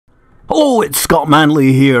Hello, it's Scott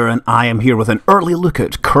Manley here, and I am here with an early look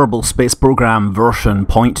at Kerbal Space Program version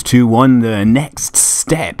 0.21, the next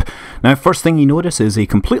step. Now, first thing you notice is a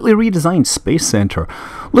completely redesigned Space Center,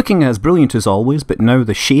 looking as brilliant as always, but now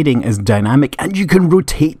the shading is dynamic and you can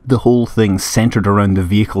rotate the whole thing centered around the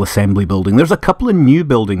vehicle assembly building. There's a couple of new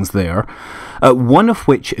buildings there, one of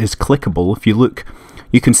which is clickable. If you look,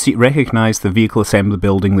 you can recognize the vehicle assembly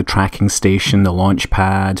building, the tracking station, the launch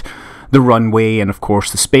pad, the runway, and of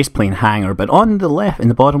course the spaceplane hangar. But on the left, in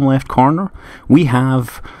the bottom left corner, we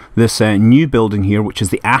have this new building here, which is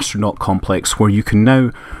the astronaut complex, where you can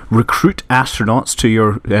now recruit astronauts to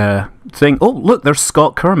your thing. Oh, look, there's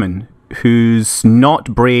Scott Kerman, who's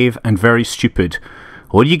not brave and very stupid.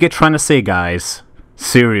 What are you trying to say, guys?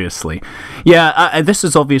 Seriously. Yeah, this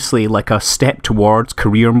is obviously like a step towards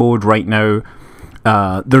career mode right now.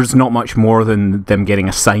 There's not much more than them getting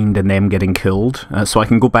assigned and them getting killed. So I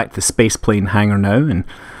can go back to the spaceplane hangar now, and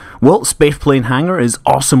well, spaceplane hangar is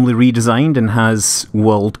awesomely redesigned and has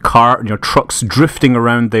trucks drifting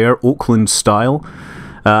around there, Oakland style.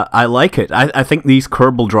 I like it. I think these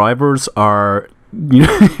Kerbal drivers are.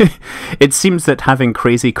 It seems that having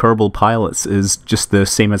crazy Kerbal pilots is just the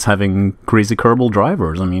same as having crazy Kerbal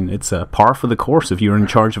drivers. I mean, it's a par for the course if you're in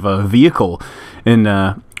charge of a vehicle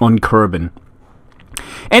on Kerbin.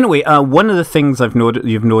 Anyway, one of the things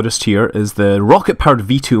you've noticed here is the rocket-powered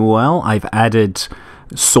V2OL. I've added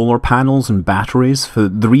solar panels and batteries.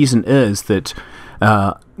 The reason is that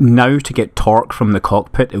now to get torque from the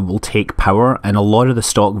cockpit, it will take power, and a lot of the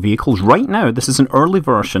stock vehicles right now, this is an early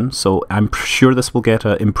version, so I'm sure this will get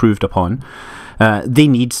improved upon. They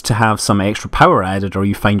need to have some extra power added, or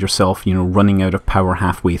you find yourself, running out of power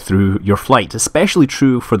halfway through your flight. Especially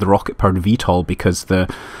true for the rocket-powered VTOL, because the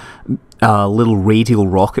little radial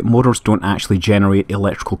rocket motors don't actually generate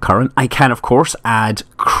electrical current. I can, of course, add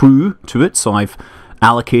crew to it, so I've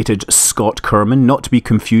allocated Scott Kerman, not to be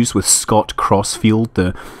confused with Scott Crossfield,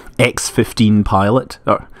 the X-15 pilot.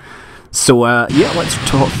 So, yeah, let's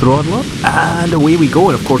throttle up, and away we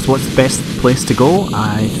go. And, of course, what's the best place to go?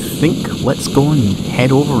 I think let's go and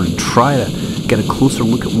head over and try to get a closer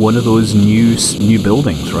look at one of those new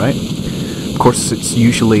buildings, right? Of course, it's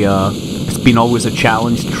usually it's been always a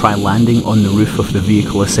challenge to try landing on the roof of the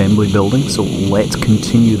vehicle assembly building, so let's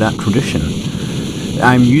continue that tradition.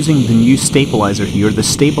 I'm using the new stabilizer here. The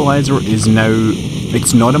stabilizer is now,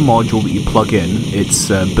 it's not a module that you plug in, it's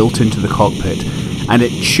built into the cockpit, and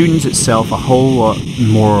it tunes itself a whole lot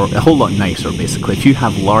nicer, basically. If you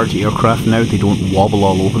have large aircraft now, they don't wobble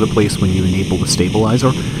all over the place when you enable the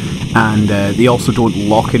stabilizer. And they also don't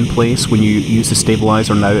lock in place when you use the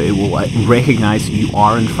stabilizer. Now it will recognize that you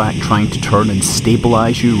are in fact trying to turn and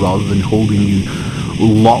stabilize you rather than holding you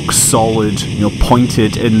lock solid,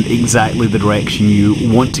 pointed in exactly the direction you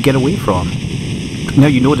want to get away from. Now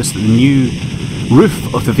you notice that the new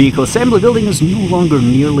roof of the vehicle assembly building is no longer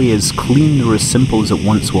nearly as clean or as simple as it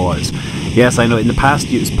once was. Yes, I know in the past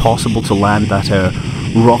it was possible to land that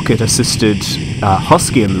rocket-assisted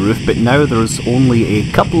Husky on the roof, but now there's only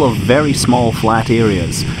a couple of very small flat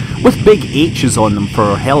areas with big H's on them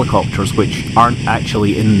for helicopters, which aren't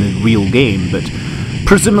actually in the real game, but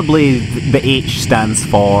presumably the H stands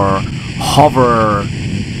for hover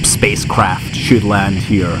spacecraft should land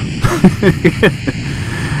here.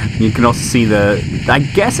 You can also see I'm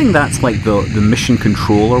guessing that's like the mission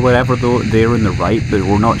control or whatever there in the right, but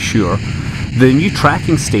we're not sure. The new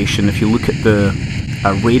tracking station, if you look at the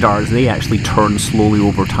radars, they actually turn slowly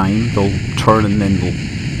over time. They'll turn and then they'll,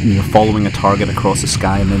 following a target across the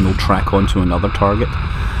sky, and then they'll track onto another target.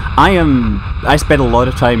 I spent a lot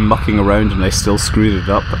of time mucking around and I still screwed it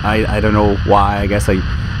up. I don't know why. I guess I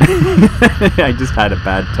I just had a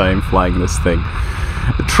bad time flying this thing.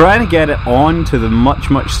 Trying to get it onto the much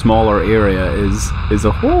smaller area is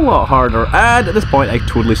a whole lot harder, and at this point I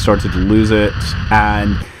totally started to lose it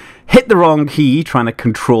and hit the wrong key trying to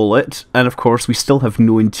control it, and of course we still have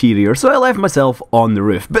no interior, so I left myself on the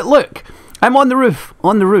roof. But look, I'm on the roof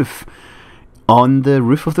of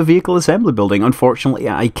the vehicle assembly building. Unfortunately,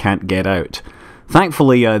 I can't get out.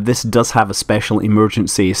 Thankfully, this does have a special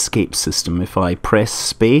emergency escape system. If I press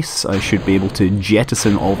space, I should be able to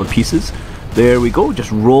jettison all the pieces. There we go,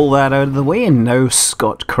 just roll that out of the way, and now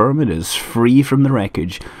Scott Kerman is free from the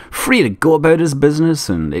wreckage, free to go about his business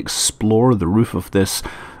and explore the roof of this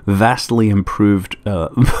vastly improved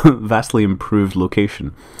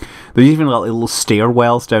location. There's even got little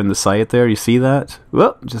stairwells down the side there. You see that?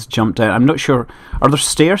 Whoop, just jumped out. I'm not sure. Are there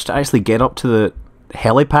stairs to actually get up to the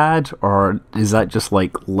helipad, or is that just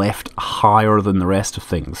like left higher than the rest of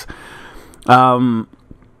things?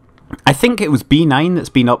 I think it was B9 that's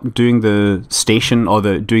been up doing the station or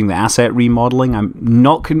doing the asset remodeling. I'm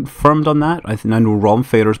not confirmed on that. I know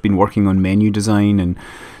Romfairer's been working on menu design, and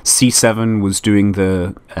C7 was doing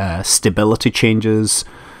the stability changes.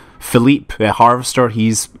 Philippe Harvester,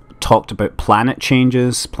 he's talked about planet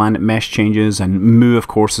changes, planet mesh changes, and Moo, of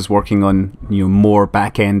course, is working on more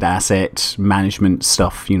back-end asset management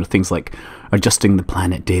stuff. Things like adjusting the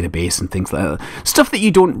planet database and things like that. Stuff that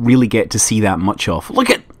you don't really get to see that much of.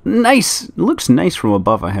 Looks nice from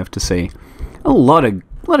above, I have to say. A lot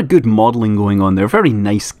of good modelling going on there. Very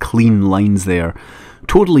nice, clean lines there.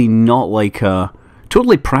 Totally not like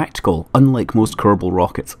totally practical, unlike most Kerbal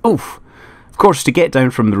rockets. Oof. Of course, to get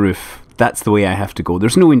down from the roof, that's the way I have to go.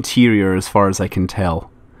 There's no interior as far as I can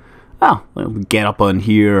tell. Oh, we'll get up on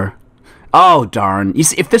here. Oh, darn. You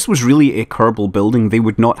see, if this was really a Kerbal building, they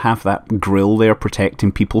would not have that grill there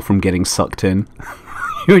protecting people from getting sucked in.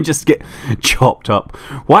 You would just get chopped up.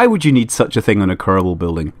 Why would you need such a thing on a Kerbal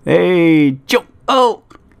building? Hey, jump! Oh!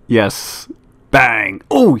 Yes. Bang!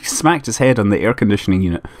 Oh, he smacked his head on the air conditioning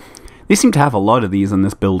unit. They seem to have a lot of these in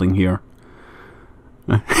this building here.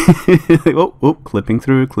 oh, clipping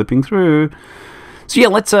through. So yeah,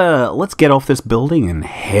 let's get off this building and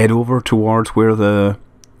head over towards where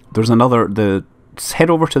let's head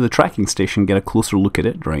over to the tracking station, get a closer look at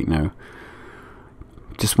it right now.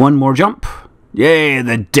 Just one more jump. Yay,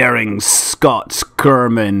 the daring Scots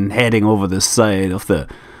Kerman heading over the side of the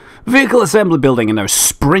vehicle assembly building and now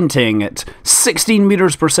sprinting at 16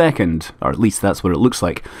 meters per second, or at least that's what it looks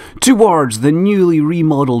like, towards the newly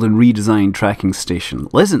remodeled and redesigned tracking station.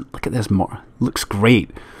 Listen, look at this, looks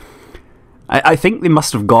great. I think they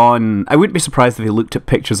must have gone... I wouldn't be surprised if they looked at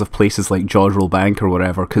pictures of places like Jodrell Bank or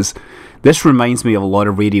whatever, because this reminds me of a lot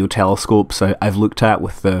of radio telescopes I've looked at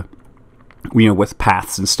with the... with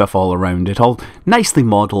paths and stuff all around it, all nicely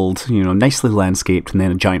modelled, nicely landscaped, and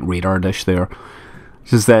then a giant radar dish there.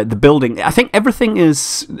 Because the building, I think everything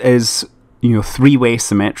is three-way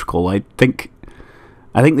symmetrical. I think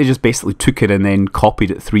they just basically took it and then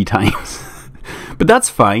copied it 3 times. But that's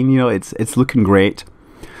fine, it's looking great.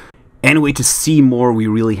 Anyway, to see more, we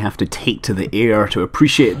really have to take to the air to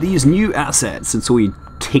appreciate these new assets, and so we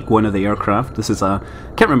take one of the aircraft. This is I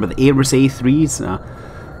can't remember, the Airbus A3s.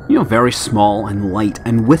 Very small and light,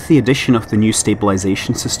 and with the addition of the new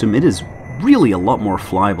stabilization system, it is really a lot more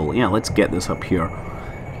flyable. Yeah, let's get this up here.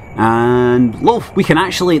 And,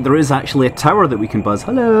 there is actually a tower that we can buzz.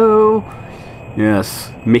 Hello!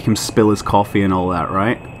 Yes, make him spill his coffee and all that,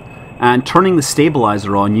 right? And turning the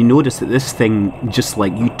stabilizer on, you notice that this thing, just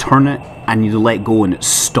like, you turn it and you let go and it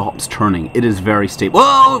stops turning. It is very stable.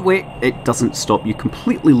 Whoa, wait, it doesn't stop. You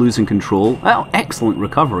completely losing control. Well, excellent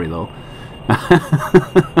recovery, though.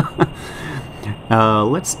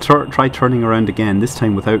 Let's try turning around again, this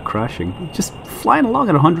time without crashing. Just flying along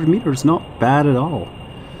at 100 meters, not bad at all.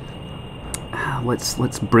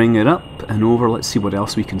 Let's bring it up and over. Let's see what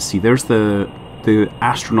else we can see. There's the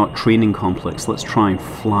astronaut training complex. Let's try and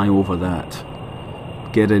fly over that.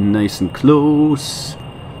 Get in nice and close.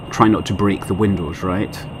 Try not to break the windows,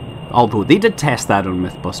 right? Although they did test that on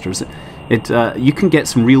Mythbusters. You can get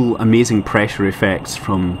some real amazing pressure effects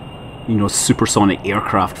from supersonic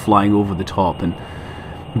aircraft flying over the top,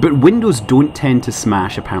 but windows don't tend to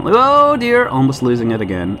smash, apparently. Oh dear, almost losing it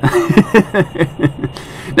again.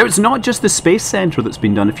 Now, it's not just the Space Center that's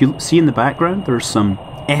been done. If you see in the background, there's some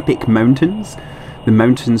epic mountains. The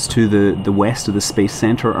mountains to the west of the Space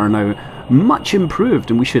Center are now much improved,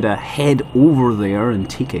 and we should head over there and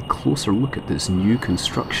take a closer look at this new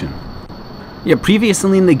construction. Yeah,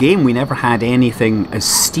 previously in the game we never had anything as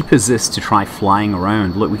steep as this to try flying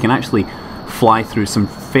around. Look, we can actually fly through some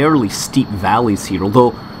fairly steep valleys here,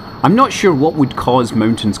 although I'm not sure what would cause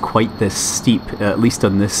mountains quite this steep, at least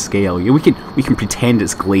on this scale. Yeah, we can pretend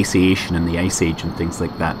it's glaciation and the Ice Age and things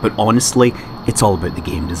like that, but honestly, it's all about the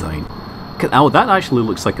game design. Oh, that actually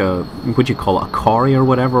looks like a, what do you call it, a quarry or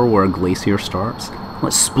whatever, where a glacier starts.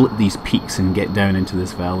 Let's split these peaks and get down into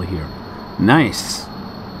this valley here. Nice.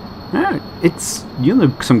 Yeah, it's,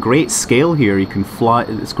 some great scale here. You can fly,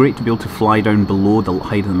 it's great to be able to fly down below the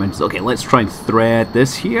height of the mountains. Okay, let's try and thread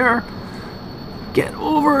this here. Get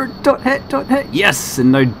over, don't hit, yes,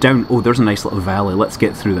 and now down. Oh, there's a nice little valley. Let's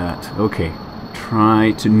get through that. Okay,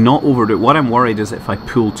 try to not overdo it. What I'm worried is if I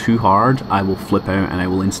pull too hard, I will flip out and I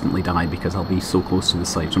will instantly die because I'll be so close to the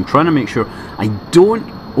side. So I'm trying to make sure I don't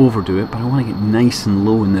overdo it, but I want to get nice and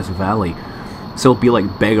low in this valley. So it'll be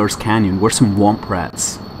like Beggar's Canyon. We're some womp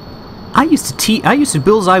rats. I used to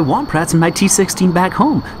bullseye womp rats in my T-16 back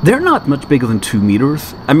home. They're not much bigger than 2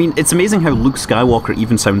 meters. I mean, it's amazing how Luke Skywalker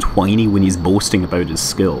even sounds whiny when he's boasting about his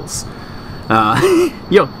skills.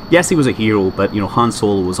 Yes, he was a hero, but Han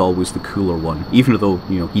Solo was always the cooler one, even though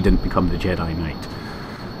he didn't become the Jedi Knight.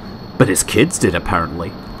 But his kids did,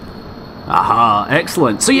 apparently. Aha,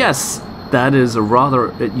 excellent. So yes, that is a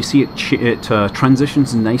rather. You see, it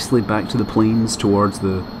transitions nicely back to the plains towards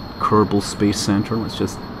the Kerbal Space Center. Let's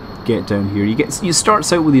just get down here. You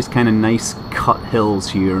starts out with these kind of nice cut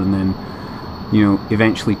hills here, and then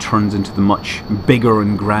eventually turns into the much bigger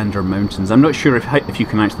and grander mountains. I'm not sure if you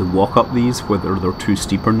can actually walk up these, whether they're too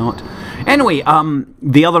steep or not. Anyway,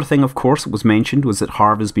 the other thing, of course, that was mentioned was that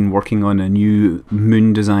Harv has been working on a new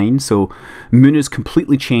moon design. So moon is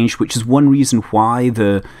completely changed, which is one reason why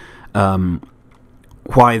the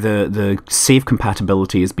save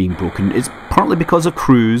compatibility is being broken. It's partly because of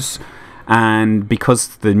Cruise, and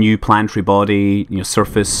because the new planetary body,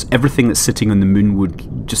 surface, everything that's sitting on the moon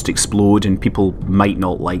would just explode, and people might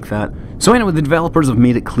not like that. So anyway, the developers have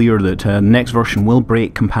made it clear that the next version will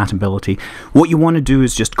break compatibility. What you want to do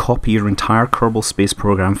is just copy your entire Kerbal Space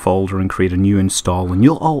Program folder and create a new install, and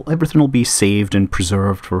everything will be saved and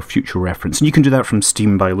preserved for future reference. And you can do that from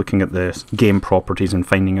Steam by looking at the game properties and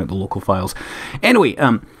finding out the local files. Anyway,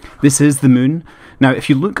 this is the moon. Now, if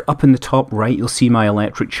you look up in the top right, you'll see my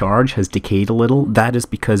electric charge has decayed a little. That is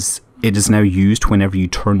because it is now used whenever you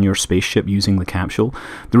turn your spaceship using the capsule.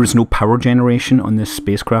 There is no power generation on this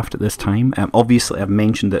spacecraft at this time. Obviously, I've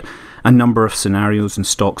mentioned that a number of scenarios in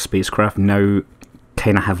stock spacecraft now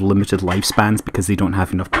kind of have limited lifespans because they don't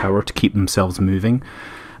have enough power to keep themselves moving.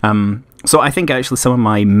 So I think actually some of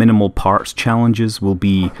my minimal parts challenges will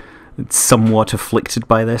be somewhat afflicted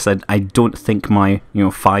by this. I don't think my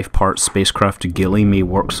 5-part spacecraft to Gilly may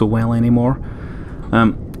work so well anymore.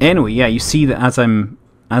 Anyway, yeah, you see that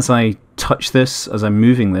as I touch this, as I'm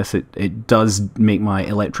moving this, it does make my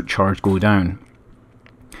electric charge go down.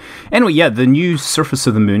 Anyway, yeah, the new surface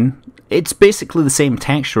of the moon, it's basically the same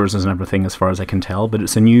textures and everything as far as I can tell, but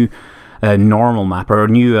it's a new normal map, or a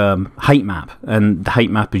new height map, and the height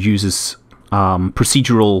map uses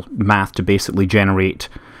procedural math to basically generate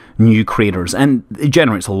new craters, and it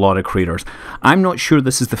generates a lot of craters. I'm not sure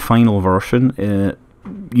this is the final version.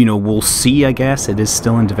 We'll see, I guess. It is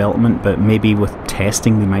still in development, but maybe with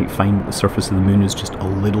testing they might find that the surface of the moon is just a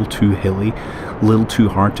little too hilly, a little too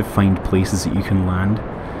hard to find places that you can land.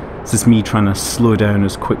 This is me trying to slow down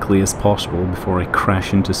as quickly as possible before I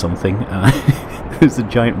crash into something. There's a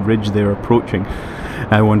giant ridge there approaching.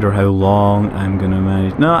 I wonder how long I'm going to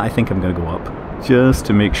manage. No, I think I'm going to go up, just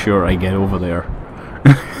to make sure I get over there.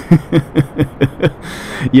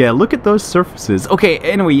 Yeah, look at those surfaces. Okay,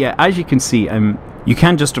 anyway, yeah, as you can see, you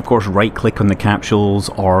can just, of course, right-click on the capsules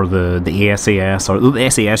or the SAS or the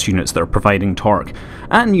SAS units that are providing torque,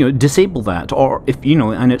 and disable that. Or if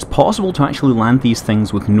and it's possible to actually land these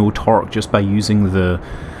things with no torque just by using the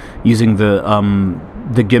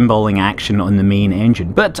gimballing action on the main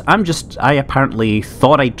engine. But I apparently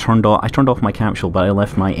thought I turned off my capsule, but I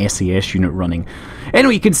left my SAS unit running.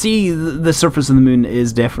 Anyway, you can see the surface of the moon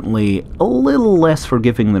is definitely a little less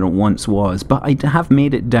forgiving than it once was, but I have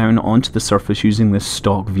made it down onto the surface using this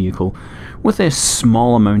stock vehicle with a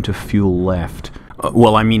small amount of fuel left.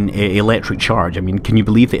 Well, I mean, electric charge. I mean, can you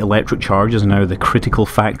believe that electric charge is now the critical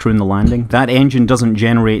factor in the landing? That engine doesn't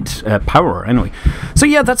generate power, anyway. So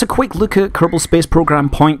yeah, that's a quick look at Kerbal Space Program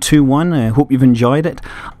 0.21. I hope you've enjoyed it.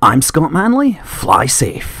 I'm Scott Manley. Fly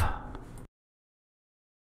safe.